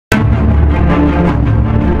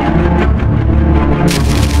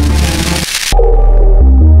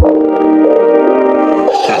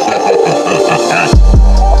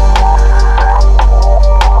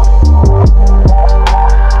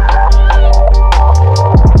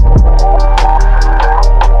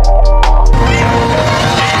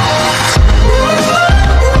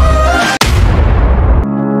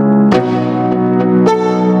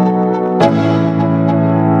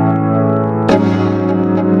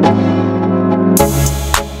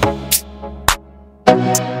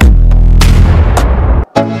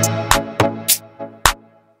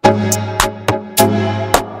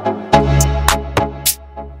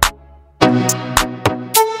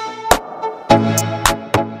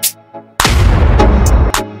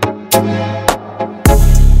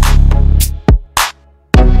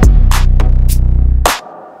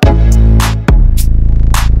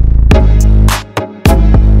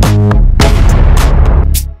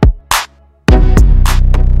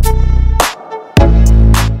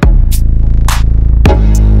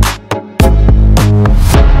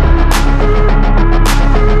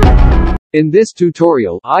In this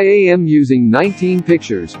tutorial, I am using 19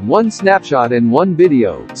 pictures, 1 snapshot and 1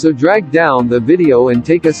 video, so drag down the video and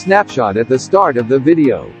take a snapshot at the start of the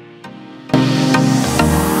video.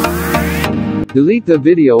 Delete the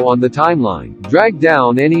video on the timeline, drag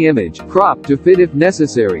down any image, crop to fit if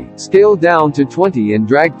necessary, scale down to 20 and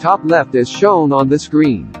drag top left as shown on the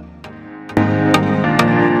screen.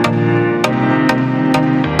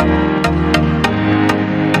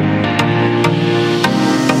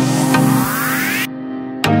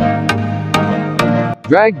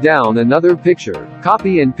 Drag down another picture,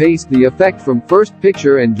 copy and paste the effect from first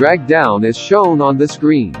picture and drag down as shown on the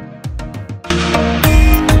screen.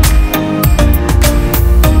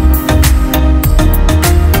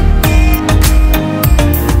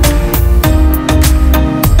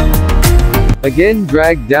 Again,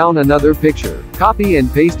 drag down another picture, copy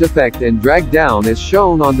and paste effect and drag down as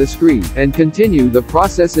shown on the screen, and continue the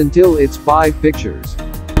process until it's 5 pictures.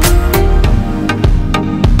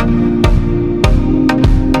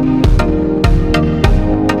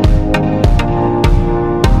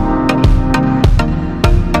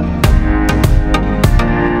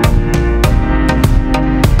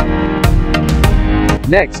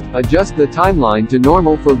 Next, adjust the timeline to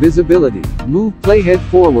normal for visibility, move playhead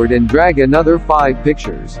forward and drag another 5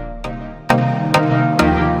 pictures.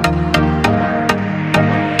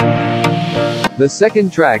 The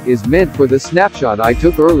second track is meant for the snapshot I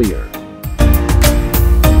took earlier.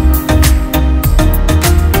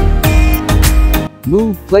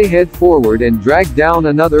 Move playhead forward and drag down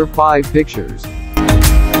another 5 pictures.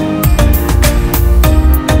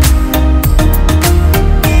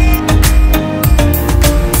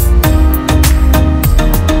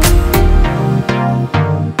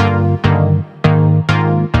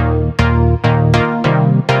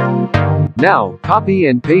 Now, copy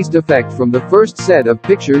and paste effect from the first set of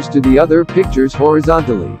pictures to the other pictures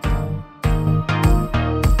horizontally.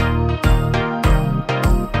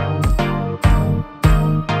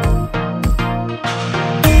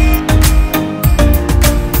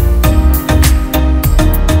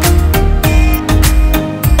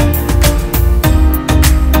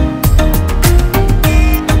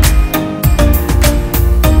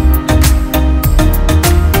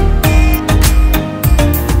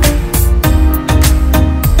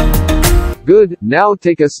 Good, now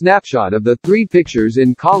take a snapshot of the 3 pictures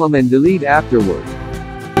in column and delete afterward.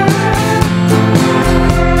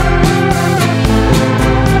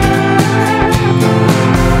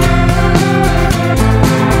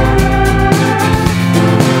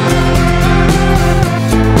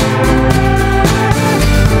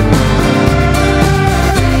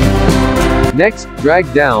 Next,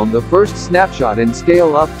 drag down the first snapshot and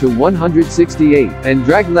scale up to 168, and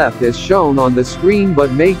drag left as shown on the screen,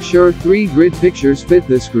 but make sure 3 grid pictures fit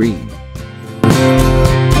the screen.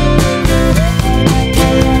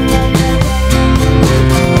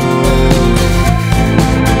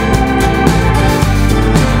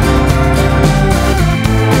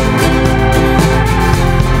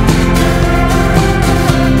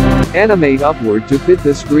 Animate upward to fit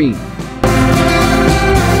the screen.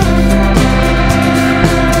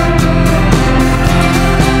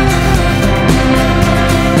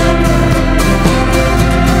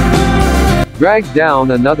 Drag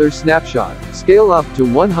down another snapshot, scale up to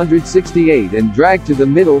 168 and drag to the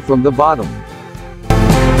middle from the bottom.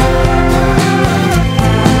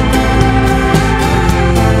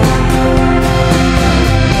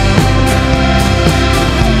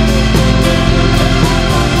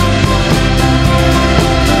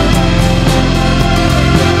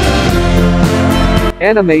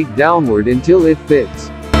 Animate downward until it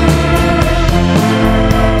fits.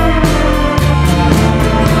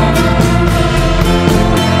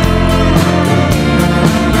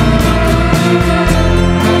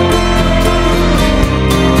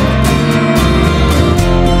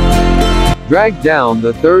 Drag down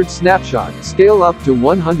the third snapshot, scale up to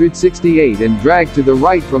 168 and drag to the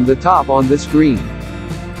right from the top on the screen.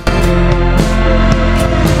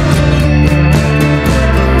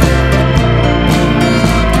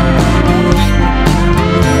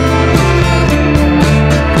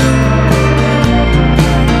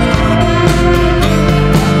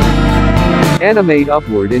 Animate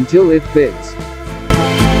upward until it fits.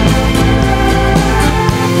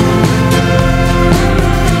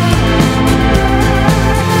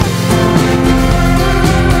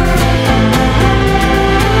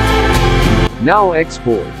 Now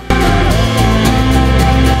export.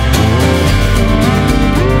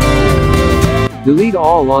 Delete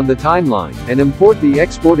all on the timeline, and import the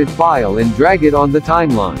exported file and drag it on the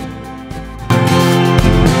timeline.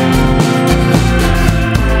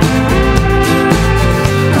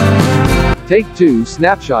 Take 2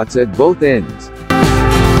 snapshots at both ends.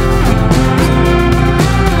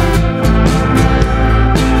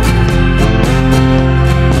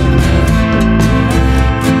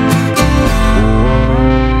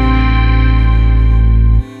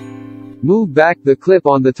 Move back the clip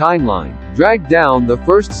on the timeline, drag down the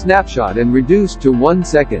first snapshot and reduce to 1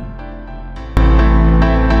 second.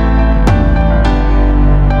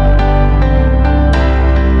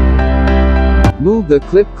 Move the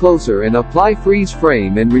clip closer and apply freeze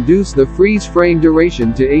frame and reduce the freeze frame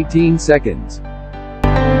duration to 18 seconds.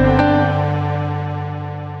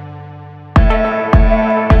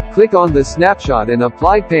 Click on the snapshot and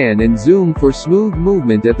apply pan and zoom for smooth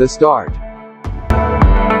movement at the start.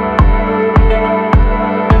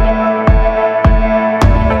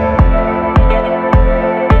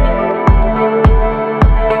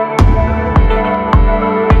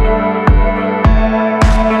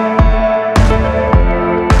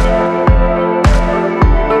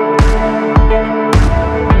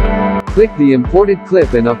 Click the imported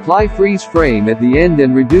clip and apply freeze frame at the end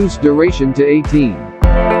and reduce duration to 18.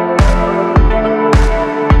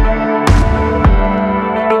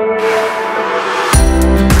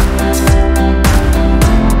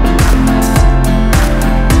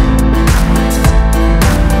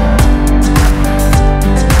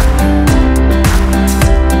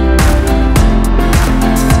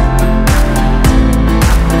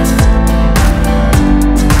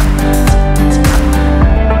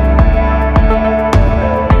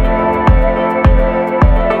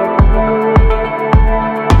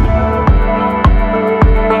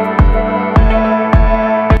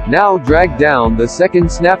 Now drag down the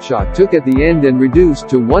second snapshot took at the end and reduce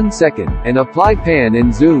to 1 second, and apply pan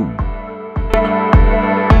and zoom.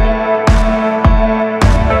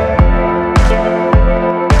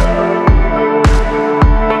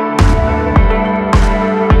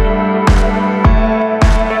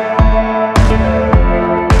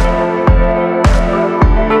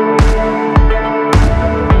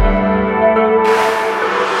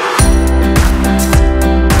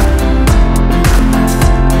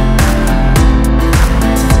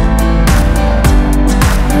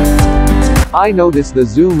 I noticed the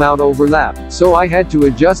zoom out overlap, so I had to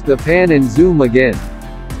adjust the pan and zoom again.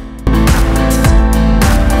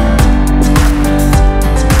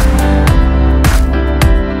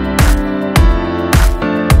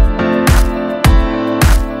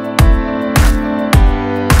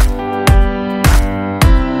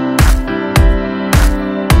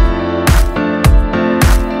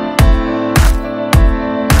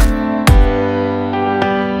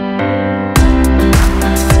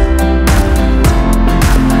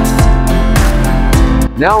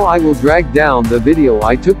 Now I will drag down the video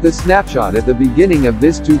I took the snapshot at the beginning of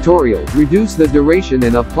this tutorial, reduce the duration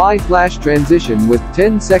and apply flash transition with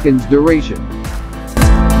 10 seconds duration.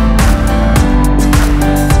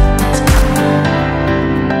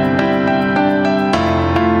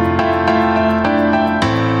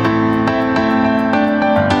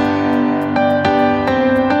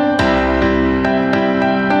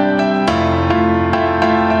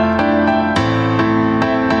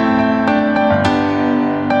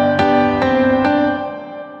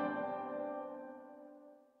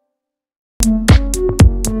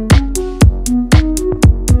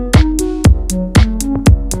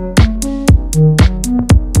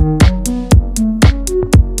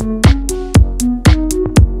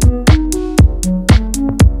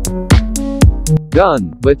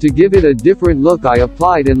 Done, but to give it a different look I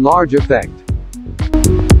applied enlarge effect.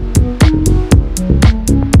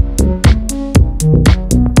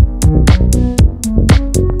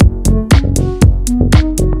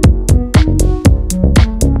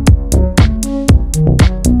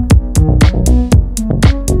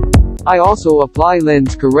 I also apply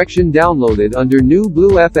lens correction downloaded under New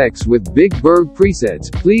Blue FX with Big Bird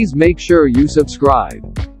presets. Please make sure you subscribe.